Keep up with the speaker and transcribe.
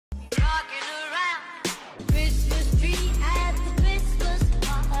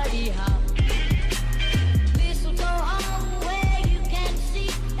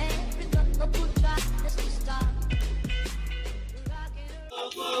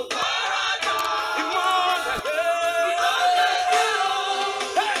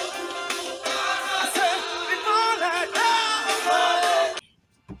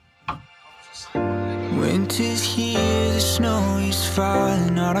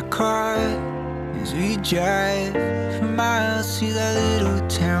falling on our car as we drive for miles to that little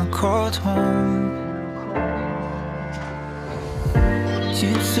town called home.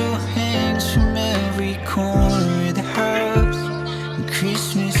 Tinsel hangs from every corner of the house, and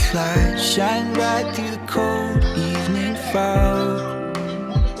Christmas lights shine bright through the cold evening fog.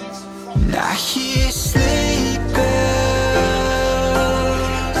 And I hear sleigh bells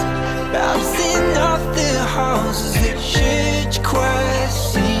bouncing off the halls as the church choir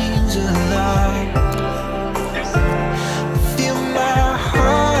sings aloud. I feel my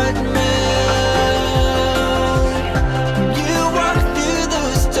heart melt when you walk through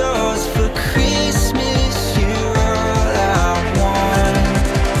those doors for Christmas. You're all I want.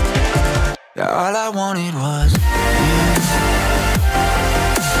 All I wanted was you.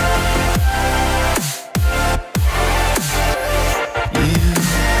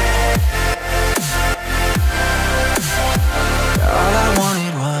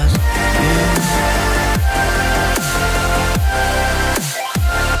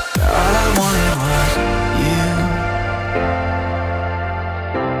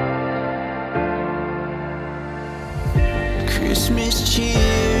 Christmas cheer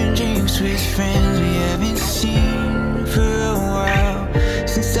and drinks with friends we haven't seen for a while,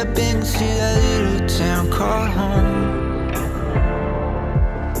 since I've been to that little town called home.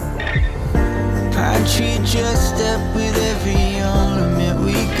 Pine tree dressed up with every ornament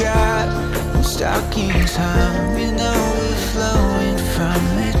we got, and stockings hung with overflowing from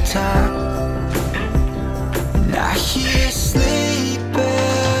the top. And I hear sleigh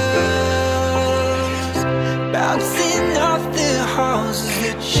bells bouncing off the halls as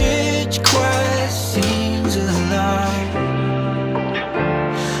the church choir sings aloud.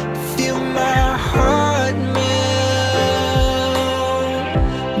 Feel my heart melt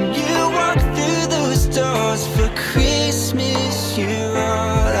when you walk through those doors for Christmas. You're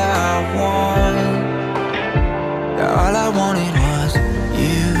all I want. All I wanted was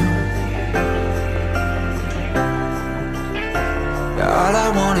you. All I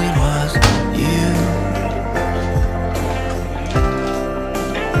wanted was you.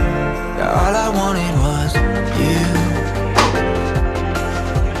 All I wanted was you.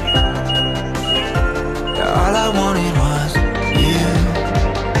 All I wanted was you.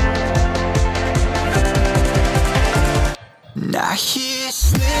 And I hear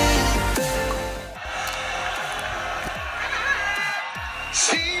sleigh bells.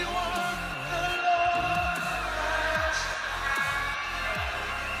 She won the Lord.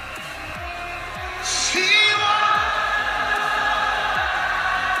 She won.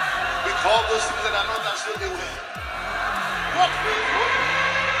 We call those things that are not as though they were. What we want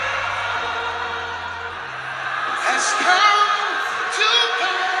has come to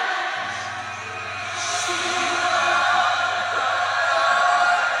pass.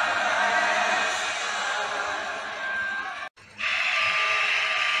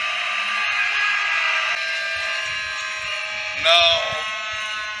 Now,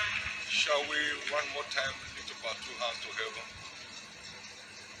 shall we one more time lift up our two hands to heaven?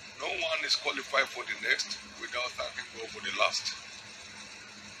 No one is qualified for the next without thanking God for the last.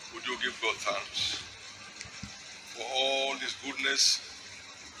 Would you give God thanks for all His goodness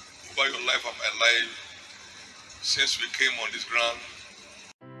over your life and my life since we came on this ground?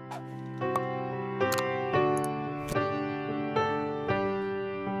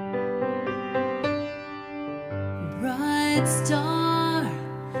 Bright star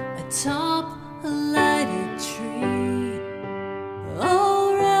atop a lighted tree,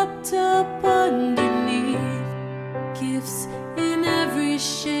 all wrapped up underneath, gifts in every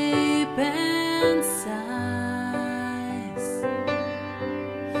shape and size.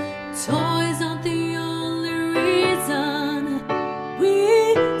 Toys aren't the only reason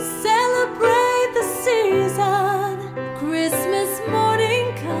we celebrate the season. Christmas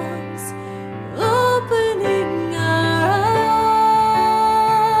morning comes, opening our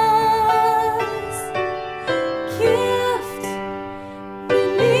eyes. Gift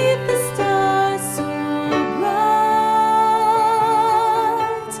beneath the stars so bright,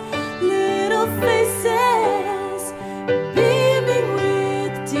 little faces beaming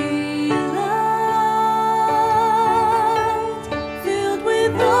with delight, filled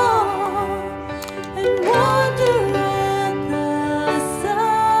with awe and wonder at the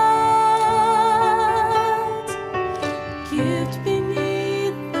sight. Gift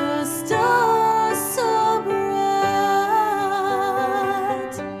beneath the stars so bright.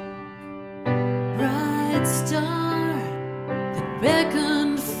 Bright star that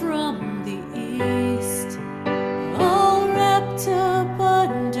beckoned from the east, all wrapped up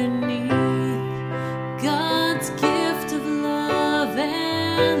underneath, God's gift of love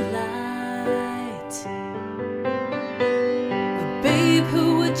sunlight. A babe who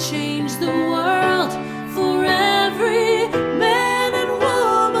would change the world for every man and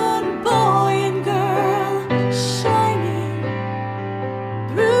woman, boy and girl, shining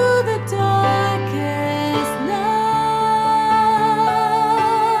through the darkest night.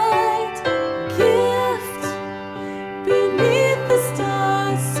 Gift beneath the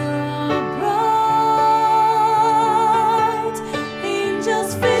stars so bright,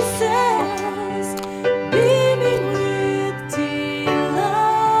 angels' faces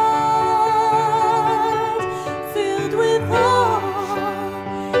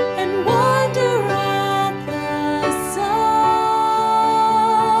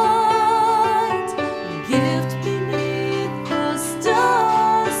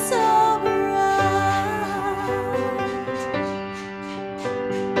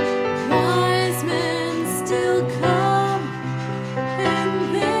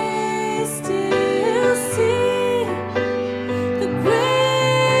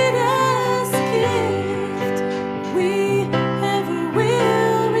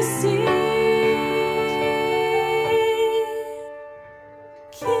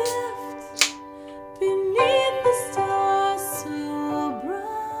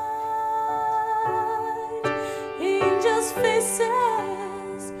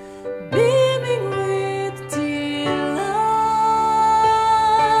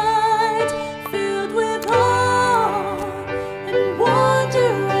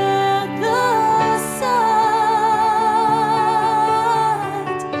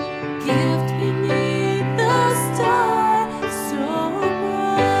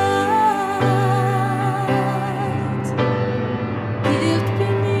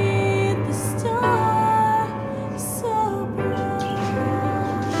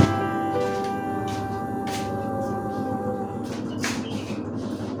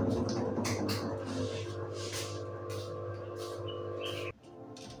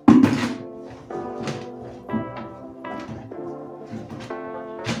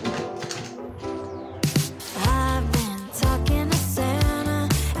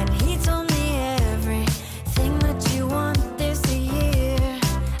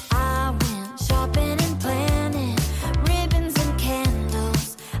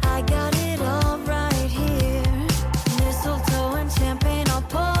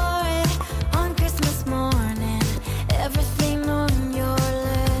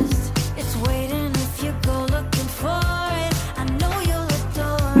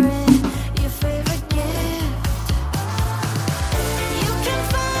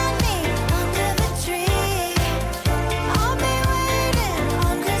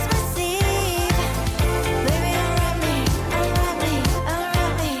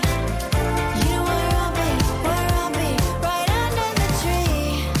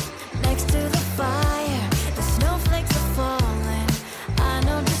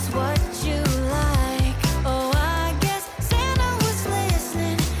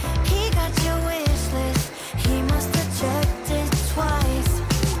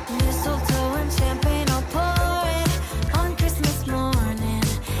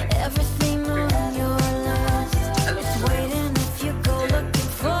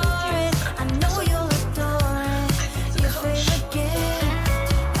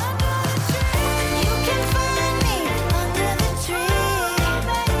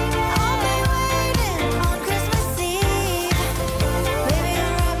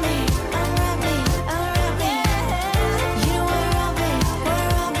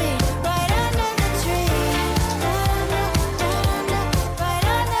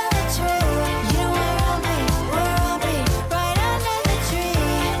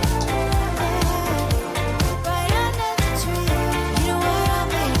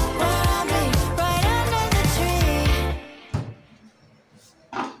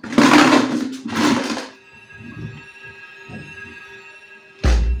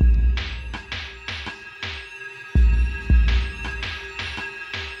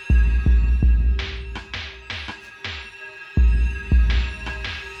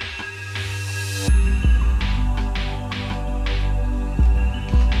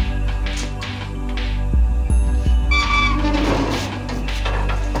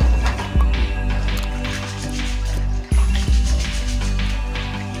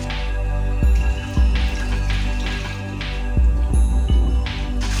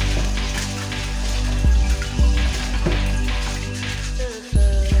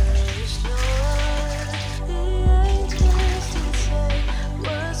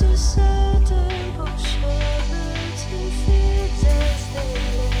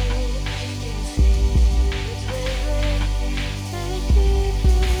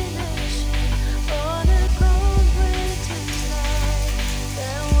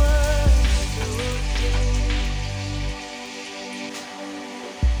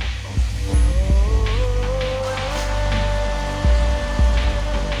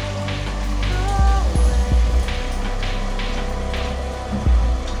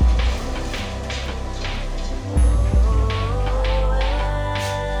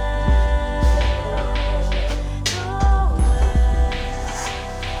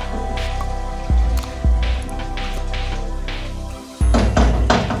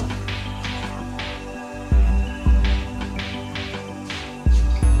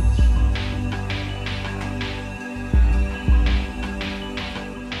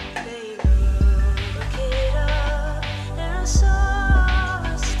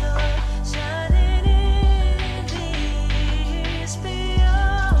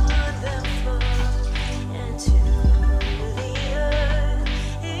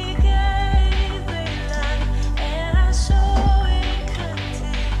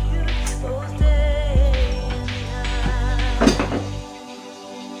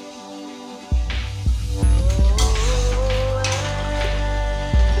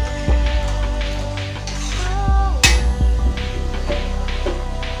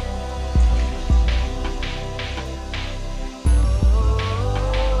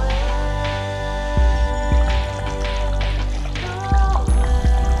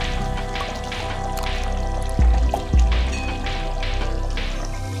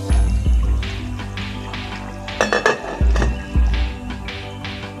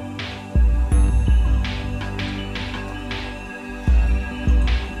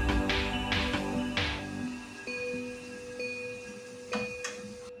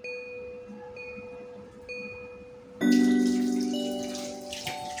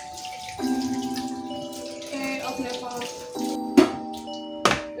Nepal.